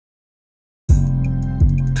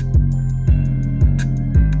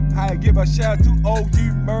give a shout out to OG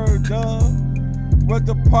Murda. What's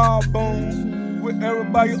the problem with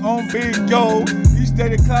everybody on Big Yo? You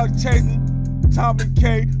steady cloud chasing Tommy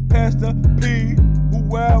K, Pastor P,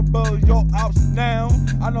 whoever your ops now.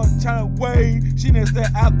 I know China way, she didn't stay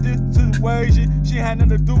out this situation. She had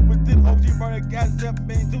nothing to do with this. OG Murda got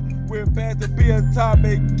something to do with Pastor P and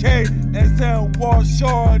Tommy K and Sam War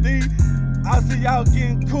Shorty. I see y'all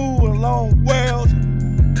getting cool along wells.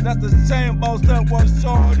 That's the same about Sam War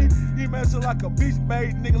Shorty. He messing like a beast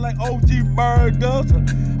made nigga like OG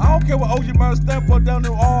Murda. I don't care what OG Murda stand for down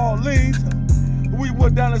New Orleans. We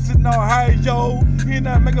went down and sitting on Ohio. He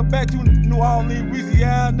not make it back to New Orleans,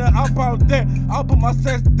 Louisiana. I'm proud of that. I'll put my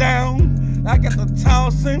sets down. I got the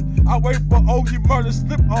Townsend. I wait for OG Murda to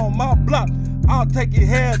slip on my block. I'll take your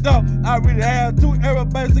head off. I really have to.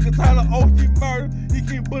 Everybody sick and tired of OG Murda. He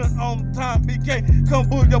keep putting on time. BK, come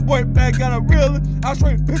pull your boy back out of real. I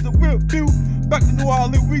straight pistol with you. Back to New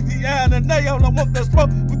Orleans, Louisiana. Now y'all don't want that smoke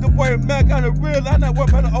with the boy Mac out of real. I not worried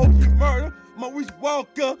about the OG Murda. Maurice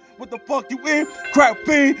Walker, what the fuck you in? Crack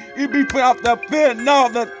fiend, you be putting out that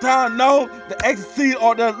fentanyl, that Tylenol, the ecstasy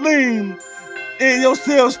or the lean. In your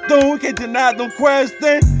cell stone, can't deny them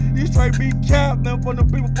questions. You straight be captain for the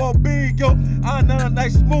people for big, yo. I know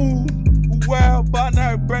that smooth, well, but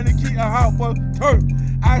I know Brandon keep a hot for turf.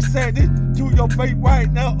 I said this to your face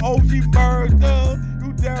right now, OG Murda.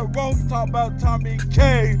 You dead wrong, you talk about Tommy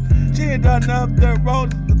K. She ain't done nothing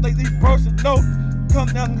wrong, to think these person know. Come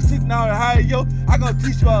down and sit down and high, yo. I gonna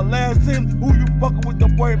teach you a lesson. Who you fucking with the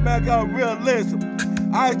boy man got a real lesson.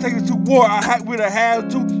 I ain't taking to war, I had with a have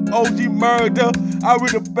to. OG Murda, I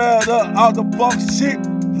really fed up all the fuck shit.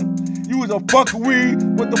 You was a fuckery,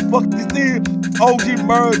 what the fuck this is? OG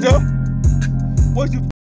Murda. What you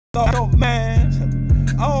thought, man?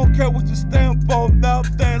 I don't care what you stand for,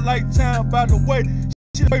 nothing like time, by the way.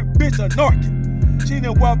 She a bitch, a narc. She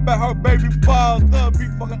didn't worry about her baby father, be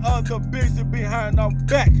fucking other bitches behind her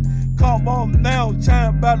back. Come on now,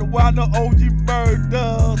 China, by the way, I know OG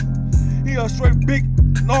Murda. He a straight big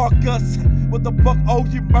narcus. What the fuck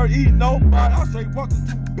OG Murda? He nobody. I straight walking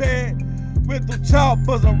to bed with the child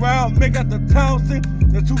buzzing around me. Got the Townsend,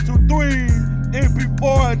 the 223s,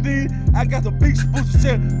 MP4D. I got the big spooky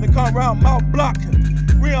shit that come around my block.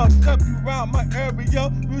 We don't step you around my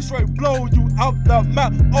area, we straight blow you out the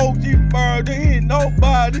mouth. OG Murda, he ain't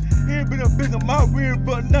nobody. He ain't been a bitch in my rear,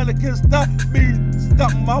 but none of can stop me.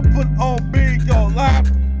 Stop my foot on Big Yo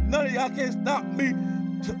live. None of y'all can stop me.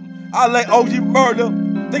 I let OG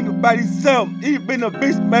Murda think about himself. He been a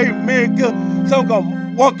bitch made nigga. So I'm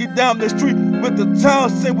gonna walk you down the street with the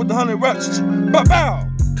Townsend with the 100 reps. Bow, bow,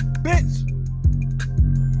 bitch.